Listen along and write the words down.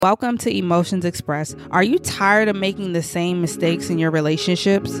Welcome to Emotions Express. Are you tired of making the same mistakes in your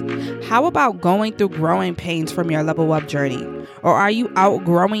relationships? How about going through growing pains from your level up journey? Or are you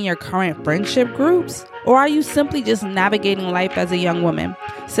outgrowing your current friendship groups? Or are you simply just navigating life as a young woman?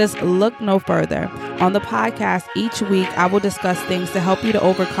 Sis, look no further. On the podcast, each week I will discuss things to help you to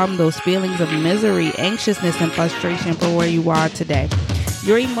overcome those feelings of misery, anxiousness, and frustration for where you are today.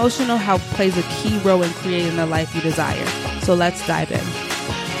 Your emotional health plays a key role in creating the life you desire. So let's dive in.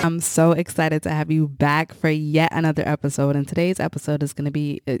 I'm so excited to have you back for yet another episode. And today's episode is going to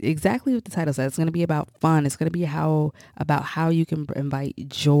be exactly what the title says. It's going to be about fun. It's going to be about how you can invite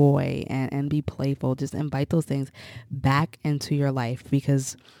joy and be playful. Just invite those things back into your life,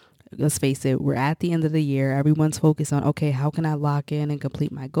 because let's face it, we're at the end of the year. Everyone's focused on, okay, how can I lock in and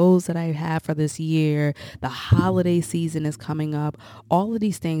complete my goals that I have for this year? The holiday season is coming up. All of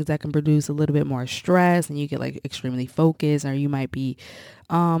these things that can produce a little bit more stress, and you get like extremely focused, or you might be,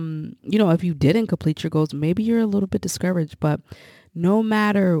 if you didn't complete your goals, maybe you're a little bit discouraged. But no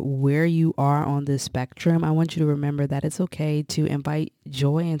matter where you are on this spectrum, I want you to remember that it's okay to invite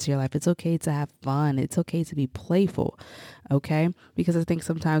joy into your life. It's okay to have fun. It's okay to be playful. Okay? Because I think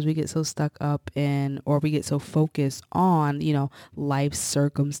sometimes we get so stuck up or we get so focused on, life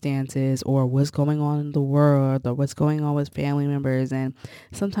circumstances or what's going on in the world or what's going on with family members. And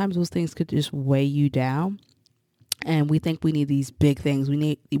sometimes those things could just weigh you down. And we think we need these big things.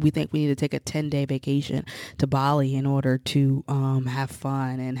 We think we need to take a 10-day vacation to Bali in order to have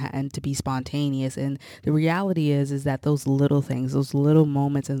fun and to be spontaneous. And the reality is that those little things, those little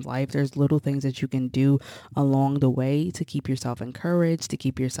moments in life, there's little things that you can do along the way to keep yourself encouraged, to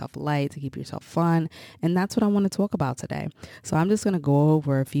keep yourself light, to keep yourself fun. And that's what I want to talk about today. So I'm just going to go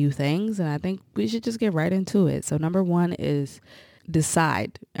over a few things, and I think we should just get right into it. So number one is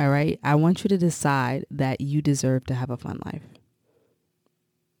decide. All right. I want you to decide that you deserve to have a fun life.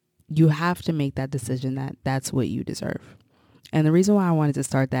 You have to make that decision that that's what you deserve. And the reason why I wanted to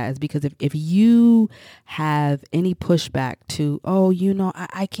start that is because if you have any pushback to,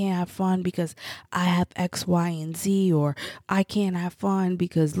 I can't have fun because I have X, Y, and Z, or I can't have fun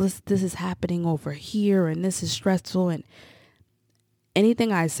because this is happening over here and this is stressful, and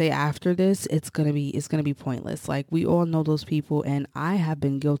anything I say after this, it's gonna be pointless. Like, we all know those people, and I have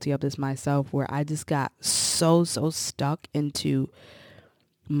been guilty of this myself, where I just got so stuck into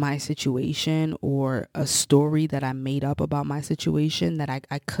my situation or a story that I made up about my situation that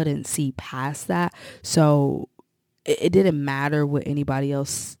I couldn't see past that. So it didn't matter what anybody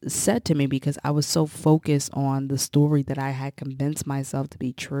else said to me, because I was so focused on the story that I had convinced myself to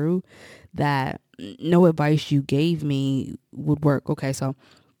be true that no advice you gave me would work. Okay, so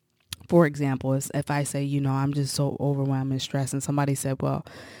for example, if I say, I'm just so overwhelmed and stressed, and somebody said, well,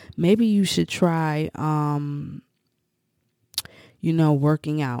 maybe you should try,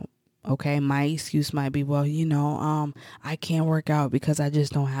 working out. Okay, my excuse might be, well, I can't work out because I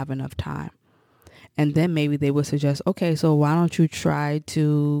just don't have enough time. And then maybe they would suggest, okay, so why don't you try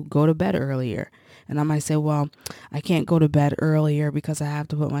to go to bed earlier? And I might say, well, I can't go to bed earlier because I have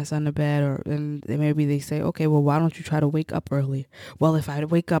to put my son to bed. And maybe they say, okay, well, why don't you try to wake up early? Well, if I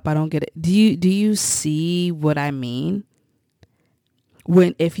wake up, I don't get it. Do you see what I mean?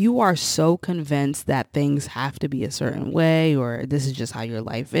 If you are so convinced that things have to be a certain way, or this is just how your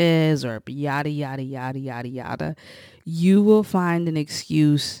life is, or yada, yada, yada, yada, yada, you will find an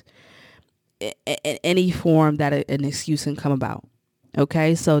excuse in any form that an excuse can come about.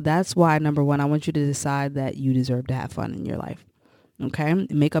 Okay, so that's why, number one, I want you to decide that you deserve to have fun in your life. Okay,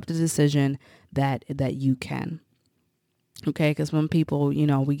 make up the decision that you can. Okay, because when people,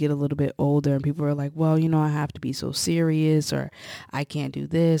 we get a little bit older and people are like, well, I have to be so serious, or I can't do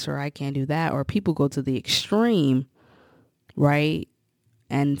this, or I can't do that, or people go to the extreme, right?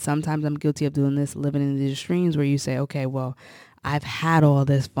 And sometimes I'm guilty of doing this, living in the extremes where you say, okay, well, I've had all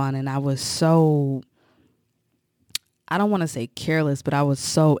this fun and I was so, I don't want to say careless, but I was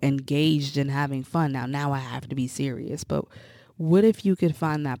so engaged in having fun. Now I have to be serious. But what if you could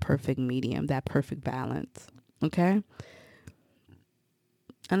find that perfect medium, that perfect balance? Okay.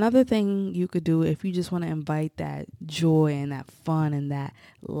 Another thing you could do, if you just want to invite that joy and that fun and that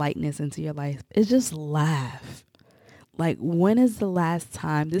lightness into your life, is just laugh. Like, when is the last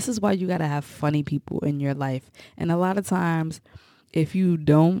time? This is why you got to have funny people in your life. And a lot of times, if you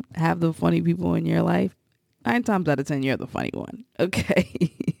don't have the funny people in your life, 9 times out of 10, you're the funny one.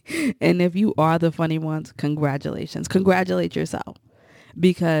 Okay. And if you are the funny ones, congratulations. Congratulate yourself,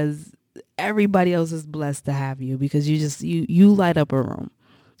 because everybody else is blessed to have you, because you light up a room.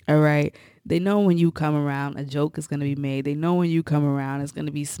 All right. They know when you come around, a joke is going to be made. They know when you come around, it's going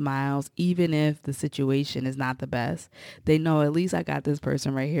to be smiles, even if the situation is not the best. They know at least I got this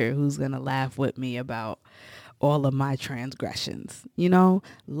person right here who's going to laugh with me about all of my transgressions.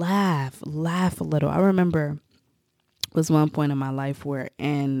 Laugh a little. I remember was one point in my life where,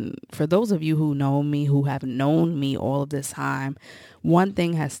 and for those of you who know me, who have known me all of this time, one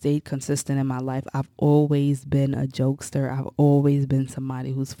thing has stayed consistent in my life. I've always been a jokester. I've always been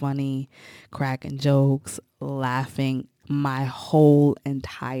somebody who's funny, cracking jokes, laughing my whole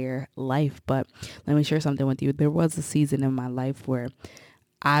entire life. But let me share something with you. There was a season in my life where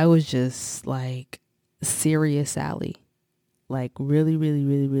I was just like serious Sally, like really, really,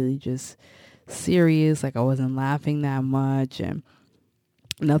 really, really just serious. Like I wasn't laughing that much and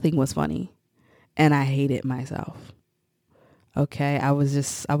nothing was funny, and I hated myself. Okay, I was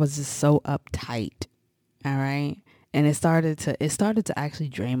just so uptight. All right, and it started to actually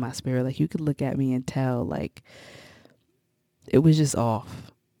drain my spirit. Like you could look at me and tell like it was just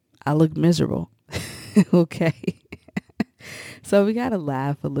off. I looked miserable. Okay. So we got to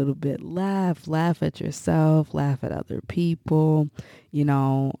laugh a little bit. Laugh at yourself, laugh at other people,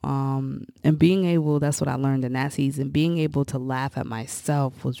 and being able, that's what I learned in that season, being able to laugh at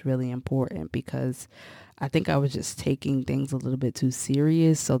myself was really important, because I think I was just taking things a little bit too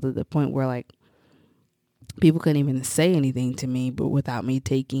serious, so to the point where like people couldn't even say anything to me, but without me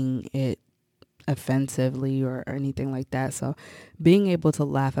taking it offensively or anything like that. So being able to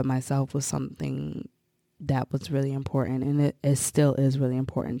laugh at myself was something that was really important, and it still is really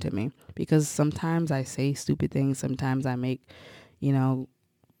important to me, because sometimes I say stupid things, sometimes I make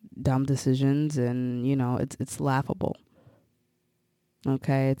dumb decisions, and it's laughable.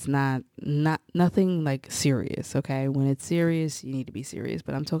 Okay, it's not nothing like serious. Okay, when it's serious you need to be serious,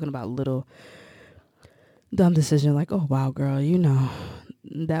 but I'm talking about little dumb decision like, oh wow girl,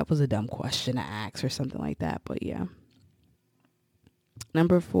 that was a dumb question to ask or something like that. But yeah,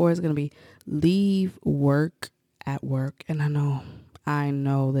 number 4 is going to be leave work at work. And I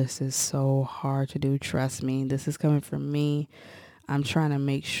know this is so hard to do. Trust me, this is coming from me. I'm trying to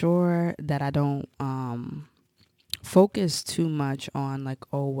make sure that I don't focus too much on like,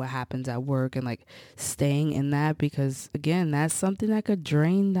 oh, what happens at work, and like staying in that, because again, that's something that could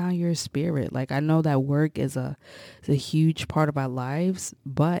drain down your spirit. Like I know that work is a huge part of our lives,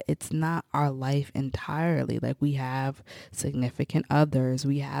 but it's not our life entirely. Like we have significant others,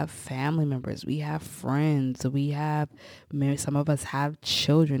 we have family members, we have friends, we have, maybe some of us have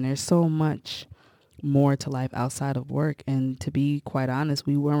children. There's so much more to life outside of work, and to be quite honest,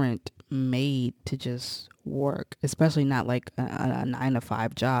 we weren't made to just work, especially not like a 9 to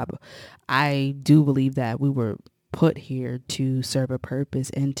 5 job. I do believe that we were put here to serve a purpose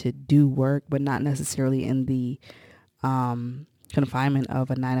and to do work, but not necessarily in the confinement of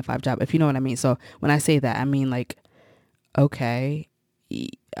a 9 to 5 job, if you know what I mean. So when I say that, I mean like, okay,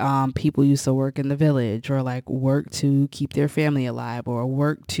 people used to work in the village, or like work to keep their family alive, or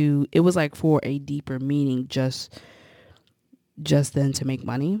work to, it was like for a deeper meaning, just then to make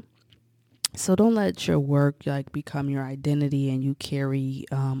money. So don't let your work like become your identity, and you carry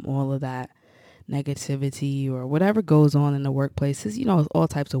all of that negativity or whatever goes on in the workplaces. All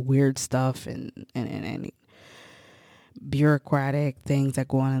types of weird stuff and bureaucratic things that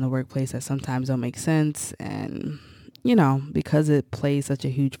go on in the workplace that sometimes don't make sense. And because it plays such a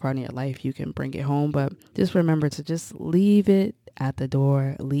huge part in your life, you can bring it home. But just remember to just leave it at the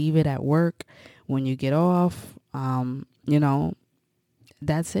door, leave it at work. When you get off,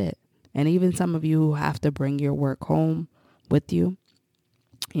 that's it. And even some of you who have to bring your work home with you,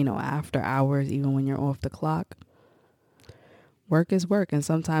 after hours, even when you're off the clock, work is work. And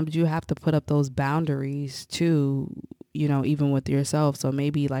sometimes you have to put up those boundaries too, even with yourself. So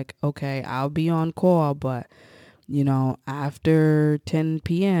maybe like, okay, I'll be on call, but after 10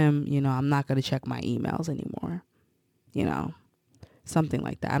 p.m., I'm not going to check my emails anymore, something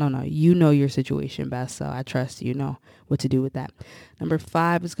like that. I don't know. Your situation best, so I trust you know what to do with that. Number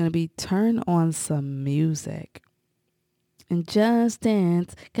 5 is going to be turn on some music. And just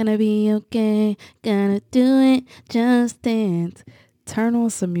dance, gonna be okay, gonna do it, just dance. Turn on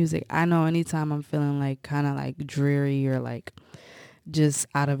some music. I know anytime I'm feeling like kind of like dreary or like just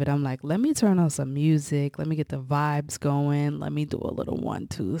out of it, I'm like, let me turn on some music, let me get the vibes going, let me do a little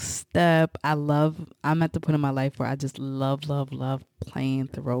 1-2 step. I'm at the point in my life where I just love playing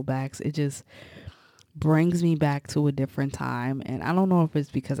throwbacks. It just brings me back to a different time. And I don't know if it's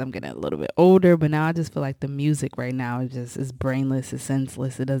because I'm getting a little bit older, but now I just feel like the music right now is brainless, it's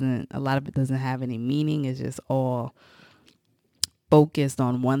senseless. A lot of it doesn't have any meaning. It's just all focused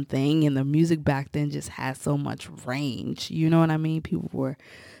on one thing. And the music back then just had so much range. You know what I mean? People were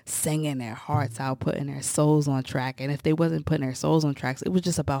singing their hearts out, putting their souls on track. And if they wasn't putting their souls on tracks, it was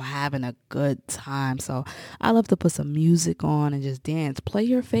just about having a good time. So I love to put some music on and just dance. Play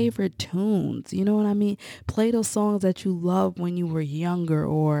your favorite tunes. You know what I mean? Play those songs that you loved when you were younger,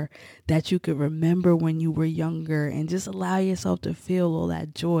 or that you could remember when you were younger, and just allow yourself to feel all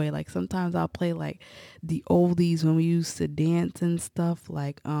that joy. Like sometimes I'll play like the oldies when we used to dance and stuff.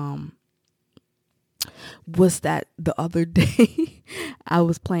 Like was that the other day? I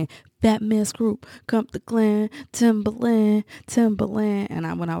was playing Fat Man's Group, Compton Clan, Timberland.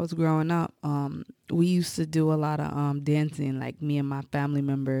 And when I was growing up, we used to do a lot of dancing, like me and my family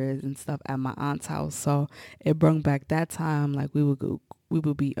members and stuff, at my aunt's house. So it brought back that time. Like we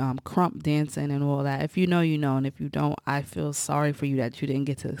would be crump dancing and all that. If you know, you know, and if you don't, I feel sorry for you that you didn't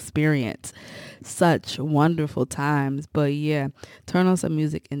get to experience such wonderful times. But yeah, turn on some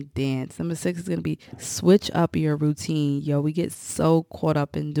music and dance. Number 6 is going to be switch up your routine. Yo, we get so caught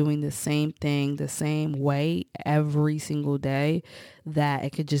up in doing the same thing the same way every single day that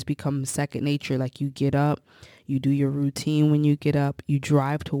it could just become second nature. Like you get up, you do your routine when you get up, you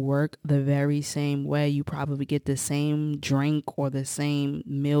drive to work the very same way, you probably get the same drink or the same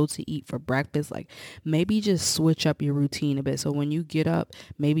meal to eat for breakfast. Like maybe just switch up your routine a bit. So when you get up,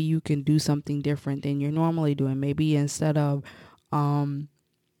 maybe you can do something different than you're normally doing. Maybe instead of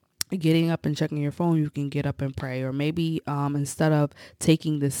getting up and checking your phone, you can get up and pray. Or maybe instead of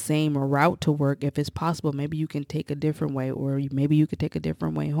taking the same route to work, if it's possible, maybe you can take a different way, or maybe you could take a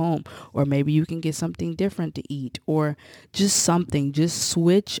different way home, or maybe you can get something different to eat, or just something. Just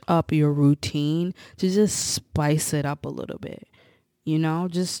switch up your routine to just spice it up a little bit. You know,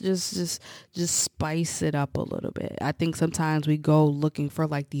 just spice it up a little bit. I think sometimes we go looking for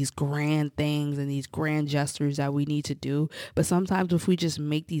like these grand things and these grand gestures that we need to do. But sometimes if we just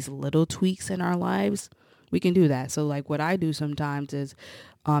make these little tweaks in our lives, we can do that. So like what I do sometimes is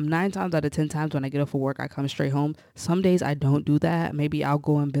 9 times out of 10 times when I get off of work, I come straight home. Some days I don't do that. Maybe I'll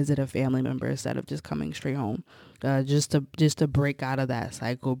go and visit a family member instead of just coming straight home, just to break out of that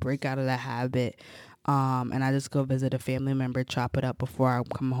cycle, break out of that habit. And I just go visit a family member, chop it up before I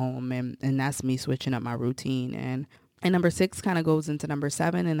come home. And that's me switching up my routine. And number 6 kind of goes into number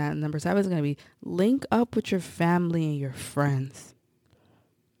 7. And that number 7 is going to be link up with your family and your friends.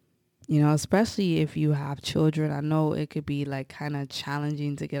 You know, especially if you have children. I know it could be like kind of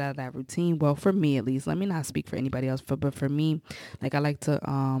challenging to get out of that routine. Well, for me at least. Let me not speak for anybody else, but for me, like I like to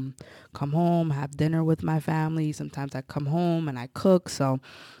come home, have dinner with my family. Sometimes I come home and I cook. So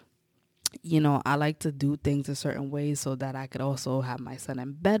you know, I like to do things a certain way so that I could also have my son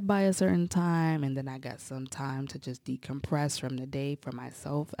in bed by a certain time. And then I got some time to just decompress from the day for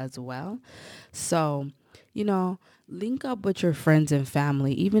myself as well. So, you know, link up with your friends and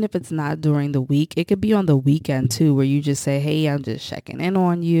family, even if it's not during the week. It could be on the weekend too, where you just say, hey, I'm just checking in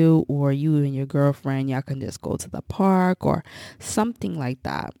on you, or you and your girlfriend, y'all can just go to the park or something like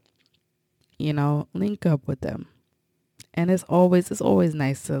that. You know, link up with them. And it's always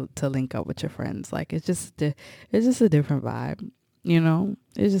nice to link up with your friends. Like it's just a different vibe, you know.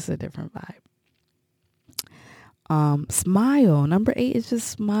 It's just a different vibe. Smile. Number 8 is just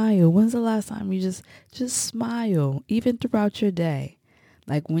smile. When's the last time you just smile, even throughout your day?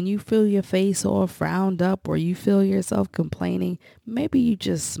 Like when you feel your face all frowned up, or you feel yourself complaining, maybe you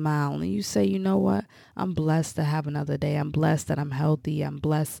just smile and you say, you know what? I'm blessed to have another day. I'm blessed that I'm healthy. I'm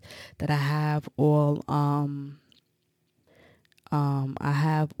blessed that I have all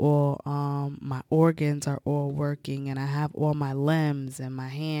my organs are all working, and I have all my limbs and my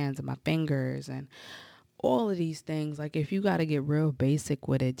hands and my fingers and all of these things. Like if you got to get real basic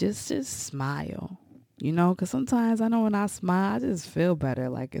with it, just smile, you know, because sometimes I know when I smile, I just feel better.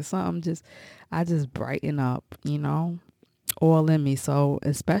 Like it's something I just brighten up, you know, all in me. So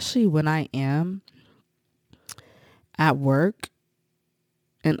especially when I am at work,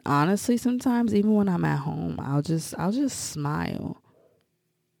 and honestly, sometimes even when I'm at home, I'll just smile.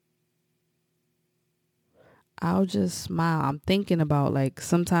 I'll just smile. I'm thinking about, like,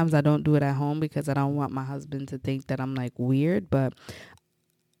 sometimes I don't do it at home because I don't want my husband to think that I'm like weird, but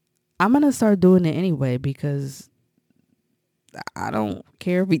I'm going to start doing it anyway because I don't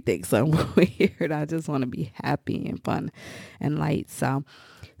care if he thinks I'm weird. I just want to be happy and fun and light. So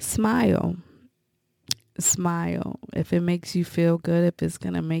smile. Smile. If it makes you feel good, if it's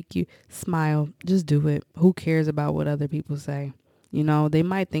going to make you smile, just do it. Who cares about what other people say? You know, they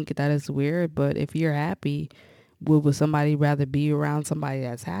might think that is weird, but if you're happy, would somebody rather be around somebody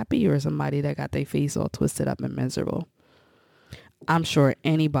that's happy or somebody that got their face all twisted up and miserable? I'm sure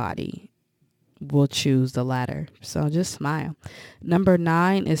anybody will choose the latter. So just smile. Number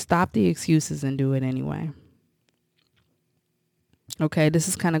 9 is stop the excuses and do it anyway. Okay, this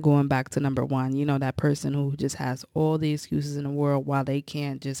is kind of going back to number one. You know, that person who just has all the excuses in the world while they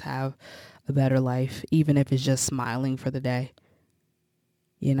can't just have a better life, even if it's just smiling for the day.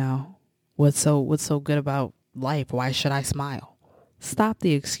 You know, what's so good about life? Why should I smile? Stop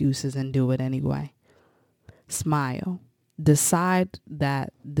the excuses and do it anyway. Smile. Decide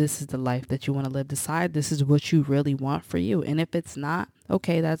that this is the life that you want to live. Decide this is what you really want for you. And if it's not,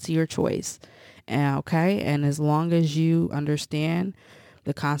 okay, that's your choice. And okay, and as long as you understand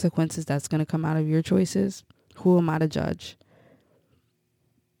the consequences that's going to come out of your choices, who am I to judge?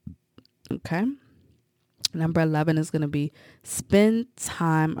 Okay. Number 11 is going to be spend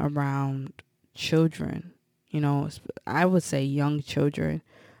time around children. You know, I would say young children.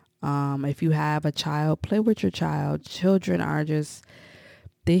 If you have a child, play with your child. Children are just,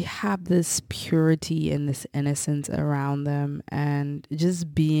 they have this purity and this innocence around them. And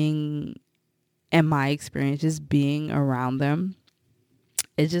just being, in my experience, just being around them,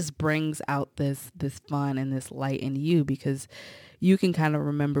 it just brings out this fun and this light in you, because you can kind of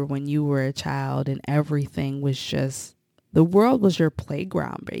remember when you were a child and everything was just, the world was your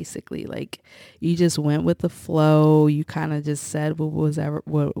playground, basically. Like, you just went with the flow. You kind of just said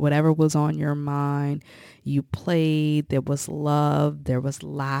whatever was on your mind. You played. There was love. There was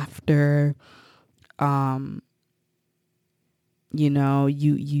laughter. You know,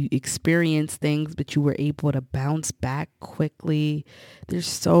 you experienced things, but you were able to bounce back quickly. There's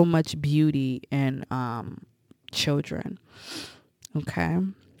so much beauty in children. Okay.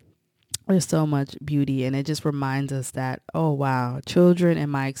 There's so much beauty, and it just reminds us that, oh wow, children, in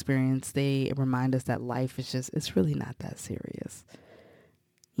my experience, they remind us that life is just, it's really not that serious.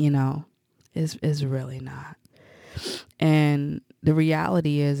 You know, it's really not. And the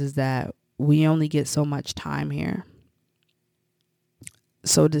reality is that we only get so much time here.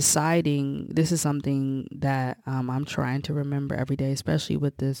 So deciding, this is something that I'm trying to remember every day, especially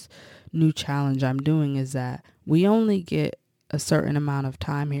with this new challenge I'm doing, is that we only get a certain amount of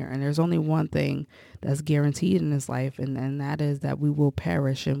time here. And there's only one thing that's guaranteed in this life. And that is that we will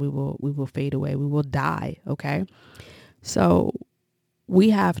perish and we will fade away. We will die. Okay. So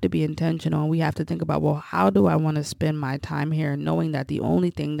we have to be intentional. We have to think about, well, how do I want to spend my time here, knowing that the only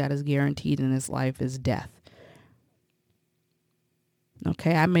thing that is guaranteed in this life is death.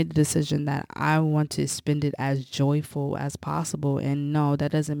 Okay, I made the decision that I want to spend it as joyful as possible. And no,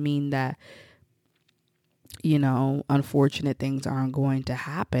 that doesn't mean that, you know, unfortunate things aren't going to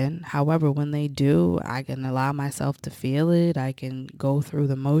happen. However, when they do, I can allow myself to feel it. I can go through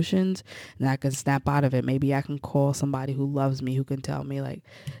the motions and I can snap out of it. Maybe I can call somebody who loves me, who can tell me, like,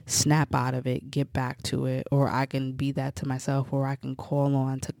 snap out of it, get back to it. Or I can be that to myself, or I can call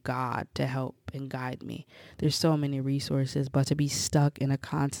on to God to help and guide me. There's so many resources, but to be stuck in a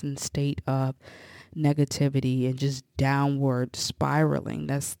constant state of negativity and just downward spiraling,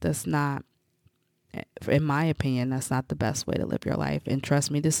 that's not, in my opinion, that's not the best way to live your life. And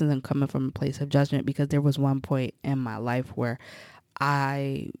trust me, this isn't coming from a place of judgment, because there was one point in my life where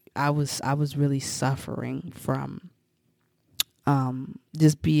I was really suffering from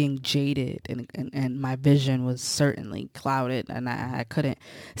just being jaded, and my vision was certainly clouded, and I couldn't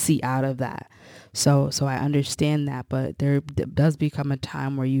see out of that. So I understand that, but there does become a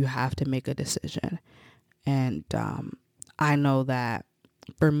time where you have to make a decision. And I know that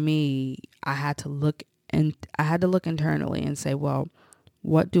for me, I had to look internally and say, well,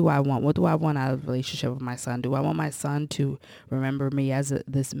 what do I want? What do I want out of the relationship with my son? Do I want my son to remember me as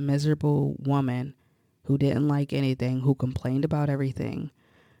this miserable woman who didn't like anything, who complained about everything,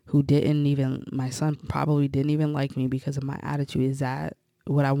 my son probably didn't even like me because of my attitude? Is that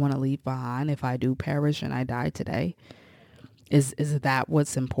what I want to leave behind if I do perish and I die today? Is that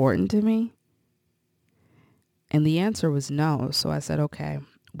what's important to me? And the answer was no. So I said, okay,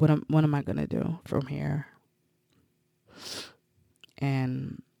 what am I going to do from here?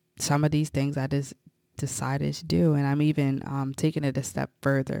 And some of these things I just decided to do. And I'm even taking it a step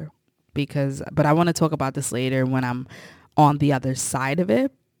further, but I want to talk about this later when I'm on the other side of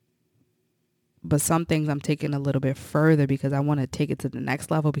it. But some things I'm taking a little bit further because I want to take it to the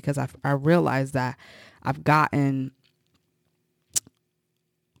next level, because I realized that I've gotten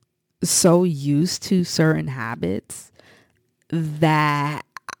so used to certain habits that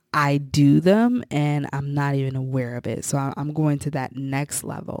I do them and I'm not even aware of it. So I'm going to that next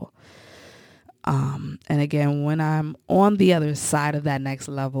level. And again, when I'm on the other side of that next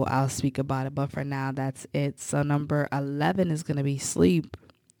level, I'll speak about it. But for now, that's it. So number 11 is going to be sleep.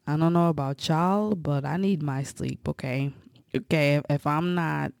 I don't know about y'all, but I need my sleep, okay? Okay, if I'm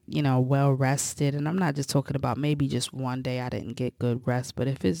not, well rested, and I'm not just talking about maybe just one day I didn't get good rest, but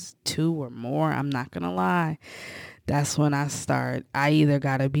if it's two or more, I'm not gonna lie, that's when I either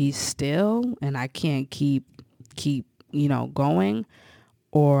gotta be still and I can't keep going,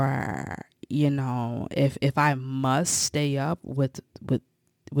 or if I must stay up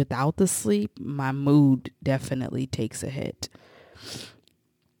without the sleep, my mood definitely takes a hit.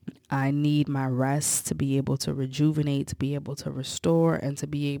 I need my rest to be able to rejuvenate, to be able to restore, and to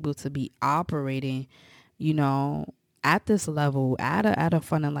be able to be operating, you know, at this level, at a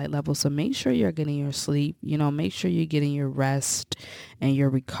fun and light level. So make sure you're getting your sleep, make sure you're getting your rest and your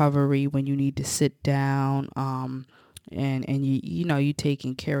recovery when you need to sit down, and you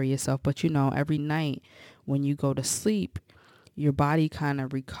taking care of yourself. But every night when you go to sleep, your body kind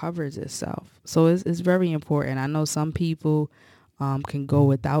of recovers itself. So it's very important. I know some people can go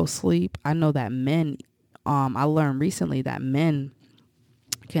without sleep. I know that men, I learned recently that men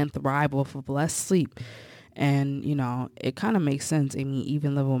can thrive off of less sleep. And, it kind of makes sense. I mean,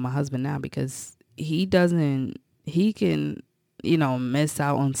 even living with my husband now, because he can, miss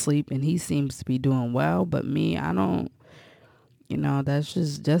out on sleep and he seems to be doing well. But me, I don't, that's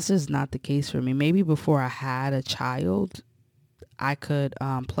just not the case for me. Maybe before I had a child, I could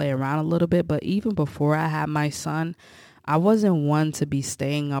play around a little bit. But even before I had my son, I wasn't one to be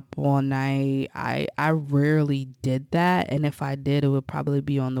staying up all night. I rarely did that. And if I did, it would probably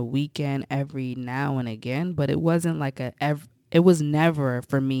be on the weekend every now and again. But it wasn't like it was never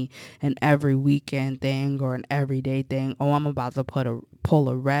for me an every weekend thing or an everyday thing. Oh, I'm about to pull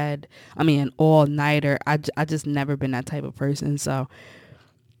an all-nighter. I just never been that type of person. So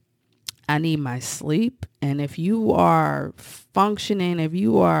I need my sleep. And if you are functioning, if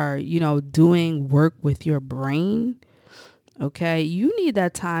you are, doing work with your brain, okay, you need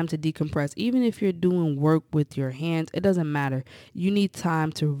that time to decompress. Even if you're doing work with your hands, it doesn't matter. You need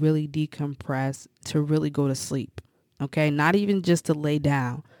time to really decompress, to really go to sleep. Okay, not even just to lay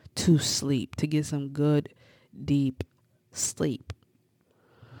down, to sleep, to get some good, deep sleep.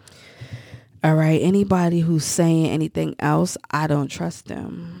 All right, anybody who's saying anything else, I don't trust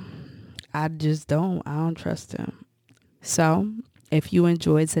them. I just don't. I don't trust them. So if you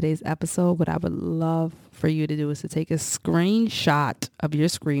enjoyed today's episode, what I would love for you to do is to take a screenshot of your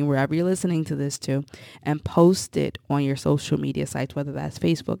screen, wherever you're listening to this to, and post it on your social media sites, whether that's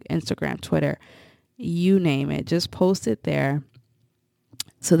Facebook, Instagram, Twitter, you name it. Just post it there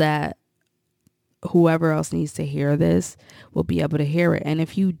so that whoever else needs to hear this will be able to hear it. And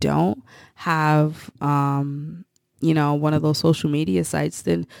if you don't have, one of those social media sites,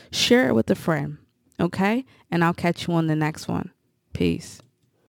 then share it with a friend. Okay? And I'll catch you on the next one. Peace.